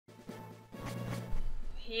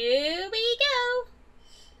Here we go!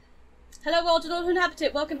 Hello world and all who inhabit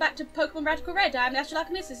it, welcome back to Pokemon Radical Red. I'm the Astral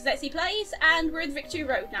Alchemist, this is Etsy Plays, and we're in Victory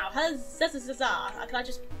Road now. Huzzah! Can I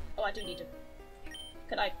just... Oh, I do need to...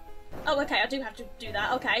 Can I... Oh, okay, I do have to do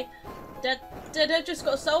that, okay. Just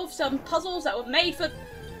got to solve some puzzles that were made for...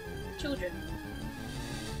 children.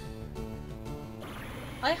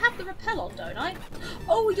 I have the repel on, don't I?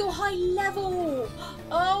 Oh, you're high level!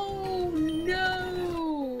 Oh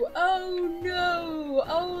no! Oh no!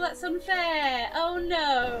 Oh, that's unfair! Oh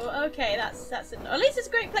no! Okay, that's at least it's a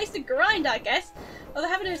great place to grind, I guess. Although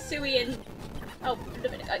having a Sui in... Oh, wait a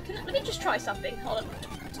minute. Let me just try something. Hold on.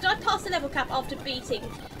 Did I pass the level cap after beating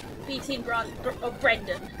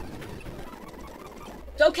Brendan?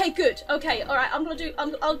 Okay, good. Okay, all right. I'm gonna do.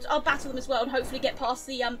 I'll battle them as well, and hopefully get past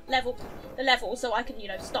the level, so I can, you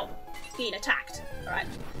know, stop being attacked. All right.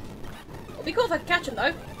 It'll be cool if I can catch them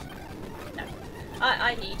though. No,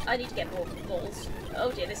 I need to get more balls.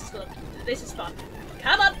 Oh dear, this is fun.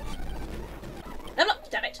 Come on. Level up.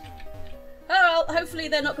 Damn it. Oh well. Hopefully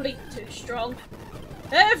they're not gonna be too strong.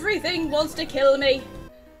 Everything wants to kill me.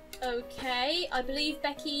 Okay, I believe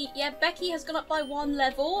Becky... Yeah, Becky has gone up by 1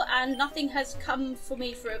 level and nothing has come for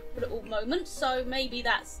me for a little moment, so maybe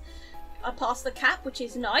that's... I passed the cap, which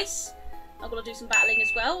is nice. I'm gonna do some battling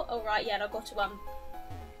as well. Alright, yeah, and I've got to,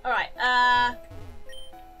 Alright,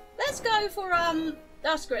 let's go for, oh,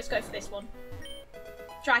 screw it, let's go for this one.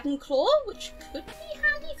 Dragon Claw, which could be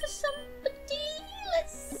handy for somebody.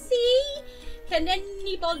 Let's see. Can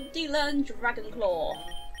anybody learn Dragon Claw?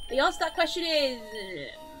 The answer to that question is...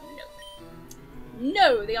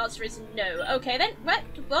 No, the answer is no. Okay then, right,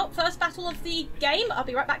 well, first battle of the game. I'll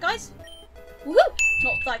be right back, guys. Woohoo!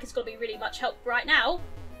 Not like it's going to be really much help right now.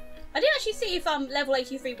 I didn't actually see if level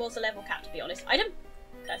 83 was a level cap, to be honest. Item.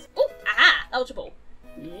 Guys. Oh, aha! Ultra Ball.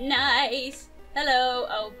 Nice. Hello.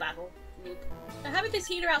 Oh, battle. Whoop. Now, having this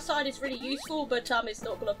healer outside is really useful, but it's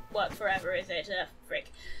not going to work forever, is it?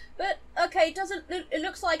 Frick. But, okay, it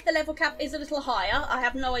looks like the level cap is a little higher. I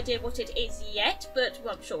have no idea what it is yet, but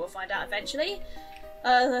well, I'm sure we'll find out eventually.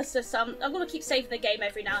 That's just, I'm going to keep saving the game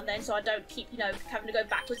every now and then, so I don't keep, you know, having to go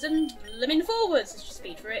backwards and blimmin' forwards. It's just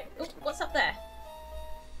speed for it. Oh, what's up there?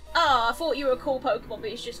 Ah, I thought you were a cool Pokemon, but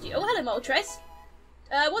it's just you. Oh, hello, Moltres.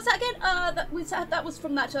 What's that again? That was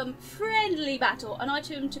from that, friendly battle. An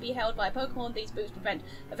item to be held by a Pokemon. These boots prevent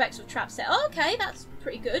effects of trap set. Oh, okay, that's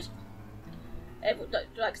pretty good.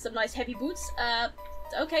 Like some nice heavy boots.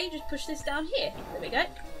 Okay, just push this down here. There we go.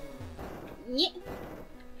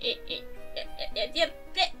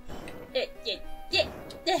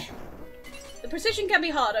 The precision can be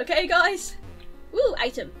hard, okay, guys? Ooh,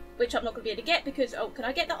 item. Which I'm not going to be able to get because... Oh, can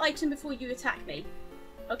I get the item before you attack me?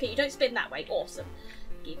 Okay, you don't spin that way. Awesome.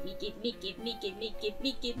 Give me.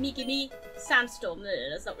 Sandstorm. Ugh,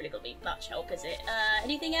 that's not really going to be much help, is it?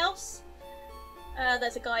 Anything else?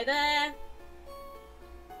 There's a guy there.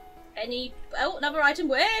 Oh, another item.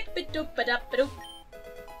 Weep,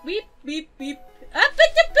 beep, beep.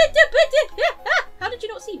 How did you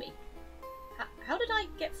not see me? How did I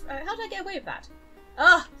get away with that?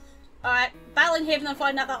 Ah, alright. Battling him and then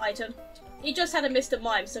finding out that item. He just had a Mr.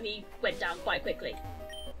 Mime, so he went down quite quickly.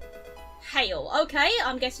 Hail. Okay,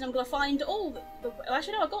 I'm guessing I'm gonna find all the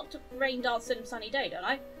actually no, I got to Rain Dance and Sunny Day, don't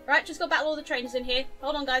I? Right, just gotta battle all the trainers in here.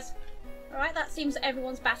 Hold on, guys. Alright, that seems that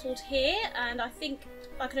everyone's battled here, and I think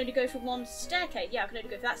I can only go from one staircase. Yeah, I can only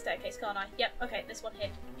go for that staircase, can't I? Yep, okay, this one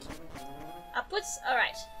here. Upwards.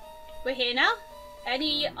 Alright. We're here now.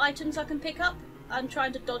 Any items I can pick up? I'm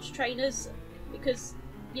trying to dodge trainers because,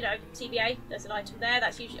 you know, TBA, there's an item there.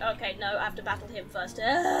 That's usually... Okay, no, I have to battle him first.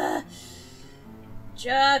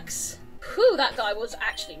 Jerks. Whew, that guy was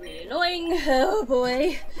actually really annoying. Oh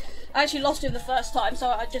boy. I actually lost him the first time, so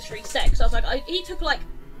I just reset. Because I was like, he took like...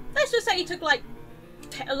 Let's just say he took like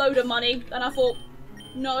a load of money, and I thought,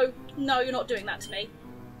 no, you're not doing that to me.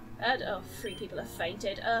 Oh, 3 people have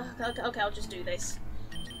fainted. Okay, I'll just do this.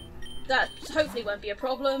 That hopefully won't be a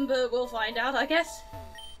problem, but we'll find out, I guess.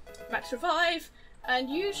 Max revive, and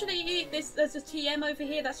usually there's a TM over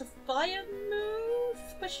here. That's a fire move?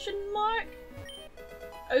 Question mark.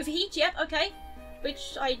 Overheat. Yep. Okay.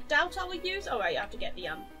 Which I doubt I would use. Oh right, I have to get the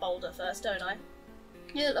boulder first, don't I?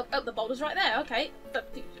 Yeah. Oh, the boulder's right there. Okay.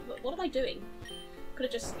 But what am I doing? Could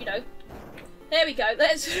have just, you know. There we go.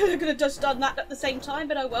 Could have just done that at the same time,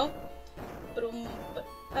 but oh well. But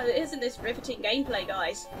isn't this riveting gameplay,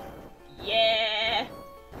 guys? Yeah.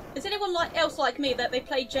 Is anyone else like me that they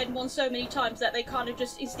played Gen 1 so many times that they kind of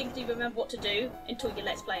just instinctively remember what to do until you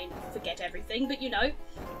let's play and forget everything? But you know,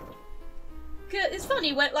 it's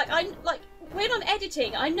funny when when I'm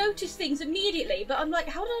editing, I notice things immediately, but I'm like,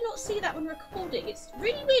 how did I not see that when recording? It's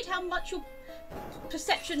really weird how much your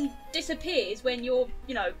perception disappears when you're,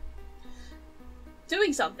 you know,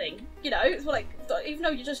 doing something. You know, it's like, even though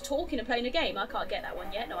you're just talking and playing a game. I can't get that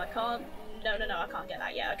one yet. No, I can't. No, I can't get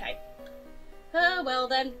that yet. Okay. Well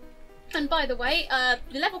then. And by the way,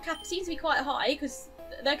 the level cap seems to be quite high, because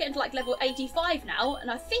they're getting to like level 85 now,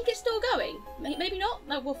 and I think it's still going. Maybe not?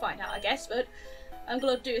 No, we'll find out, I guess, but I'm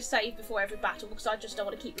going to do a save before every battle, because I just don't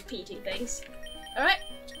want to keep repeating things. Alright,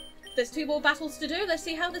 there's 2 more battles to do. Let's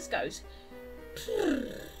see how this goes.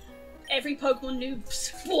 Every Pokemon noob's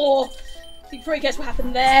 4. Before he guess what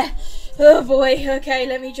happened there. Oh boy, okay,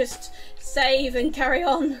 let me just save and carry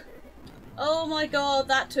on. Oh my god,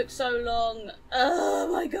 that took so long. Oh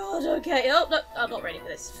my god, okay. Oh, no, I'm not ready for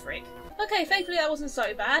this, frick. Okay, thankfully that wasn't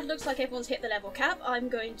so bad. Looks like everyone's hit the level cap. I'm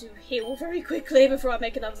going to heal very quickly before I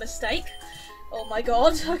make another mistake. Oh my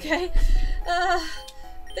god, okay.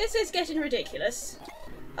 This is getting ridiculous.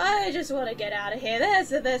 I just want to get out of here.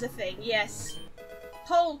 There's a thing, yes.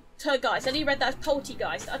 Poltergeist. I only read that as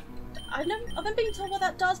Poltergeist. I've been being told what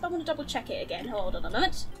that does, but I'm going to double check it again. Hold on a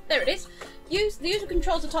moment. There it is. The user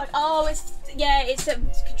controls the target. Oh, it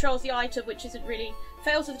controls the item, which isn't really...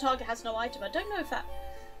 Fails if the target has no item. I don't know if that...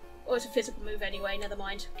 Or it's a physical move anyway. Never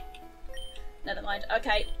mind. Never mind.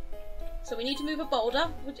 Okay. So we need to move a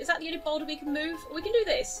boulder. Is that the only boulder we can move? We can do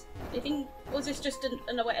this. Do you think... Or is this just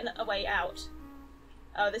a way out?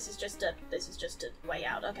 Oh, this is just a way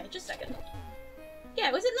out. Okay, just a second.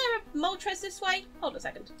 Yeah, wasn't there a Moltres this way? Hold on a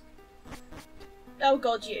second. Oh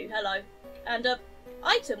god, you. Hello. And a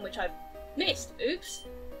item which I missed. Oops.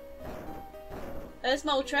 There's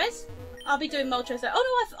Moltres. I'll be doing Moltres there.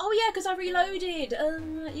 Oh no, oh yeah, because I reloaded.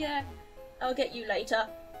 Yeah. I'll get you later.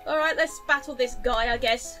 Alright, let's battle this guy, I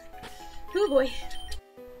guess. Oh boy.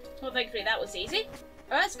 Well, thankfully that was easy.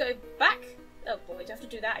 Alright, let's go back. Oh boy, do I have to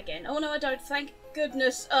do that again? Oh no, I don't. Thank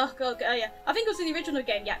goodness. Oh god, yeah. I think it was in the original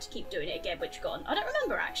game you had to keep doing it again, which gone. I don't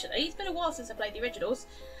remember actually. It's been a while since I played the originals.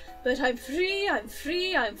 But I'm free, I'm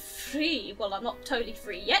free, I'm free. Well, I'm not totally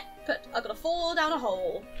free yet, but I've got to fall down a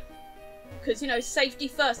hole. Because, you know, safety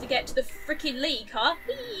first to get to the freaking league, huh?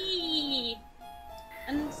 Whee!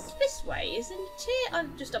 And it's this way, isn't it?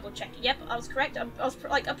 I'm just double checking. Yep, I was correct. I'm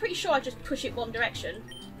pretty sure I just push it one direction.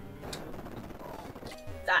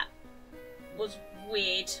 That was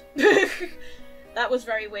weird. That was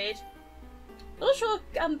very weird. I'm not sure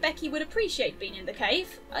Becky would appreciate being in the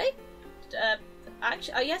cave.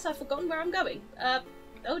 Actually, yes, I've forgotten where I'm going.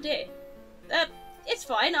 Oh dear. It's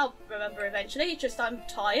fine, I'll remember eventually. It's just I'm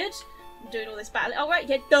tired. I'm doing all this battle. Oh right,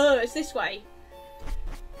 yeah, duh, it's this way.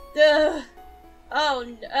 Duh. Oh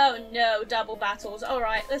no, double battles.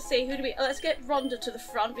 Alright, let's see, let's get Rhonda to the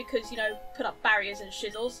front because, you know, put up barriers and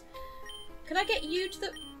shizzles. Can I get you to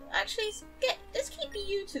the... Actually, let's keep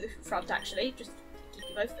you to the front, actually. Just keep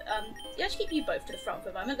you both, yeah, let's keep you both to the front for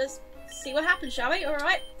a moment. Let's see what happens, shall we?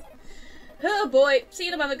 Alright. Oh boy, see you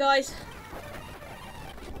in a moment, guys.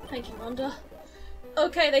 Thank you, Rhonda.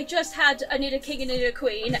 Okay, they just had a Nidoking and a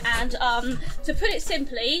Nidoqueen, and to put it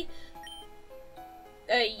simply,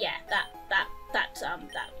 yeah, that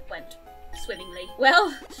went swimmingly.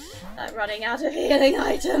 Well, running out of healing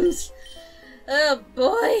items. Oh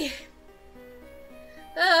boy.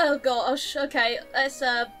 Oh gosh. Okay, let's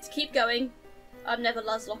keep going. I'm never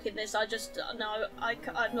Nuzlocke this. I just no,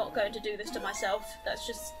 I'm not going to do this to myself. That's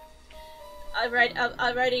just. Let's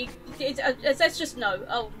just no.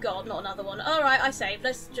 Oh god, not another one. Alright, I saved.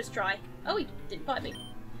 Let's just try. Oh, he didn't bite me.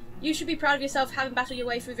 You should be proud of yourself having battled your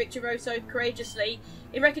way through victory so courageously.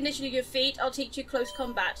 In recognition of your feat, I'll teach you close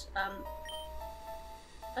combat. I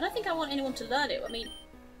don't think I want anyone to learn it. I mean,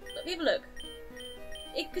 let me have a look.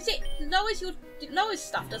 Because it lowers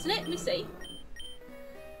stuff, doesn't it? Let me see.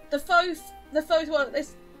 The foes well,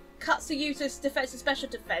 this cuts the user's defense and special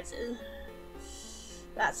defense.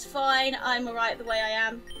 That's fine. I'm alright the way I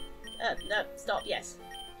am. No, stop. Yes.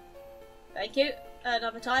 Thank you.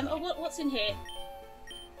 Another time. Oh, what's in here?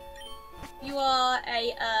 You are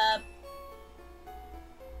a,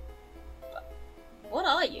 what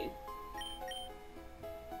are you?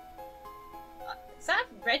 Is that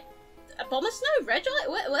red? A Abomasnow? Regite?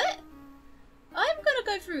 What? I'm gonna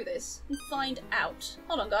go through this and find out.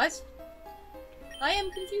 Hold on, guys. I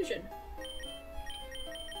am confusion.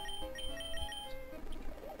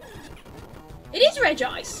 It is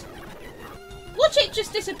Regice! Watch it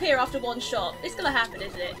just disappear after one shot. It's gonna happen,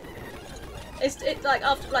 isn't it? It's like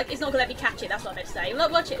after it's not gonna let me catch it. That's what I meant to say.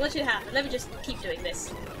 Look, watch it happen. Let me just keep doing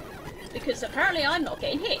this because apparently I'm not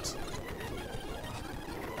getting hit.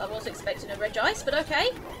 I was expecting a Regice, but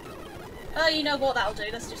okay. Oh, you know what? That'll do.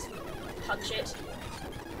 Let's just punch it.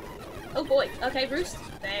 Oh boy. Okay, Roost.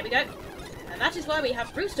 There we go. And that is why we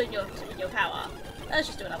have Roost in your power. Let's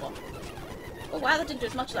just do another one. Oh wow, that didn't do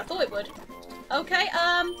as much as I thought it would. Okay,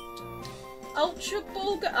 Ultra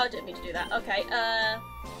Ball go- oh, I didn't mean to do that. Okay,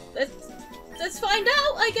 let's find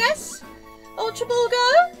out, I guess. Ultra Ball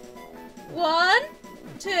go. 1,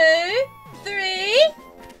 2, 3.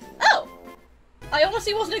 Oh! I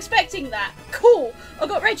honestly wasn't expecting that. Cool! I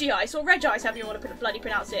got Regice, or Regice, however you want to bloody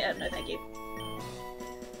pronounce it. No, thank you.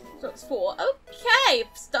 So it's 4. Okay,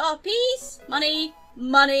 star piece. Money,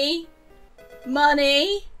 money,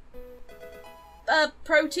 money.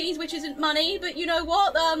 Proteins, which isn't money, but you know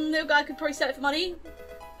what? The guy could probably sell it for money.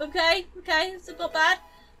 Okay, it's not bad.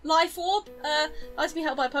 Life Orb. Lets me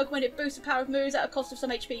help by Pokemon. It boosts the power of moves at a cost of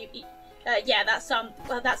some HP. Yeah,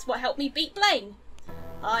 that's what helped me beat Blaine.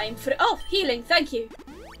 I'm free. Oh, healing. Thank you.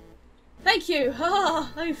 Thank you.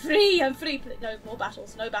 Ah, I'm free. I'm free. No more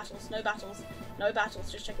battles. No battles. No battles. No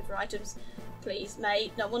battles. Just checking for items. Please,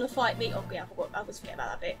 mate. No one to fight me. Oh, yeah, I always forget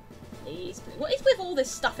about that bit. Please, please. What is with all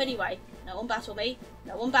this stuff anyway? No one battle me.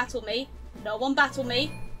 No one battle me. No one battle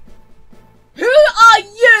me. Who are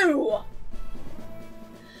you?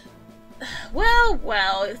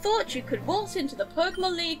 Well, thought you could waltz into the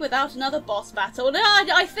Pokemon League without another boss battle. No,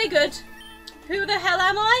 I figured. Who the hell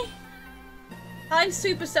am I? I'm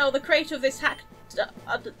Supercell, the creator of this hack.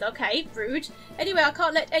 Okay, rude. Anyway, I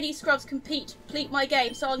can't let any scrubs complete my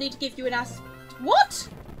game, so I'll need to give you an ass. What?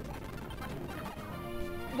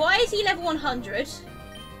 Why is he level 100?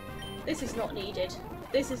 This is not needed.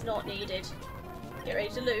 This is not needed. Get ready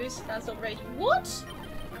to lose. That's not ready. What?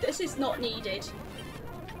 This is not needed.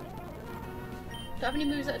 Do I have any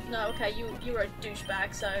moves that... No, okay, you're a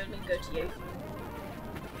douchebag, so let me go to you.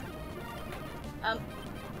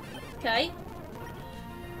 Okay.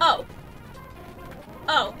 Oh.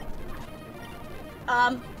 Oh.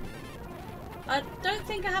 I don't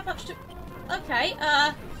think I have much to... Okay,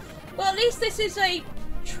 well, at least this is a...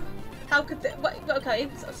 How could the... Wait, okay,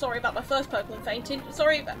 sorry about my first Pokemon fainting.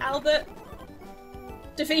 Sorry, Albert.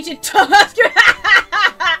 Defeated Thomas.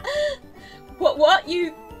 What?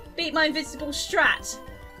 You beat my invincible strat?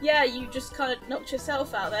 Yeah, you just kind of knocked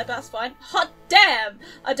yourself out there, but that's fine. Hot damn!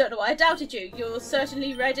 I don't know why I doubted you. You're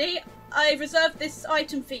certainly ready. I've reserved this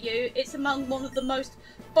item for you. It's among one of the most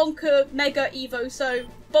bonkers mega evo, so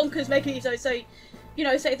you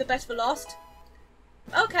know, save the best for last.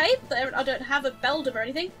 Okay, I don't have a Beldum or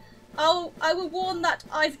anything. I will warn that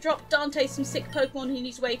I've dropped Dante some sick Pokemon in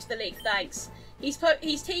his way to the league, thanks. His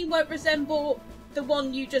team won't resemble the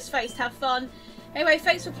one you just faced. Have fun. Anyway,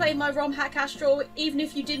 thanks for playing my ROM hack, Astral, even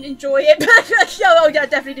if you didn't enjoy it. Oh yeah, I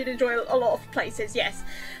definitely did enjoy a lot of places, yes.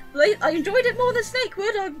 I enjoyed it more than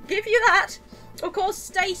Snakewood, I'll give you that. Of course,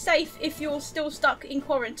 stay safe if you're still stuck in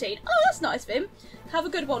quarantine. Oh, that's nice of him. Have a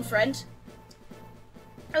good one, friend.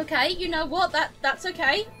 Okay, you know what? That's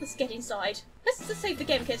okay. Let's get inside. Let's just save the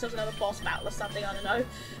game in case there's another boss battle or something, I don't know.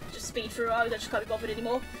 Just speed through, I just can't be bothered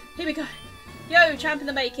anymore. Here we go. Yo, champ in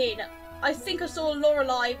the making. I think I saw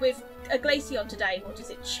Lorelei with a Glaceon today. What does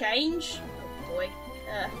it change? Oh boy.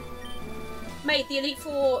 Mate, the Elite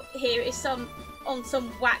Four here is on some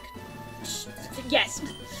whack. Yes.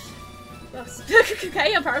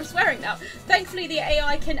 Okay, I'm swearing now. Thankfully, the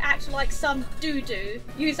AI can act like some doo-doo.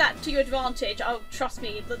 Use that to your advantage. Oh, trust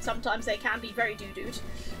me, that sometimes they can be very doo-dooed.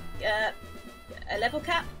 A level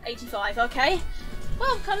cap? 85, okay.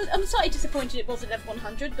 Well, I'm slightly disappointed it wasn't level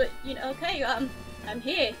 100, but, you know, okay, I'm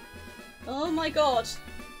here. Oh my god.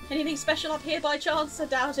 Anything special up here by chance? I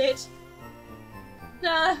doubt it.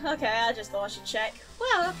 No, okay, I just thought I should check.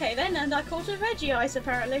 Well, okay then, and I caught a Regice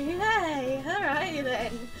apparently. Hey, alright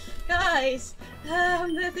then. Guys,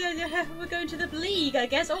 we're going to the league, I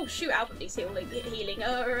guess. Oh shoot, Albert needs healing.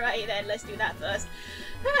 Alright then, let's do that first.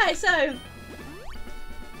 Alright, so...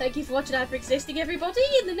 Thank you for watching and for existing, everybody.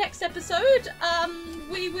 In the next episode,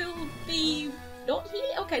 we will be... Not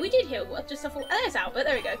healing? Okay, we did heal. Just I thought... There's Albert,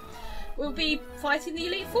 there we go. We'll be fighting the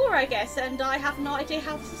Elite Four, I guess, and I have no idea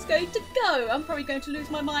how this is going to go. I'm probably going to lose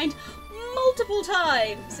my mind multiple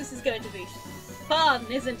times. This is going to be fun,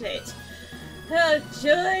 isn't it?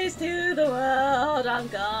 Joys to the world, I'm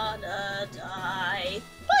gonna die.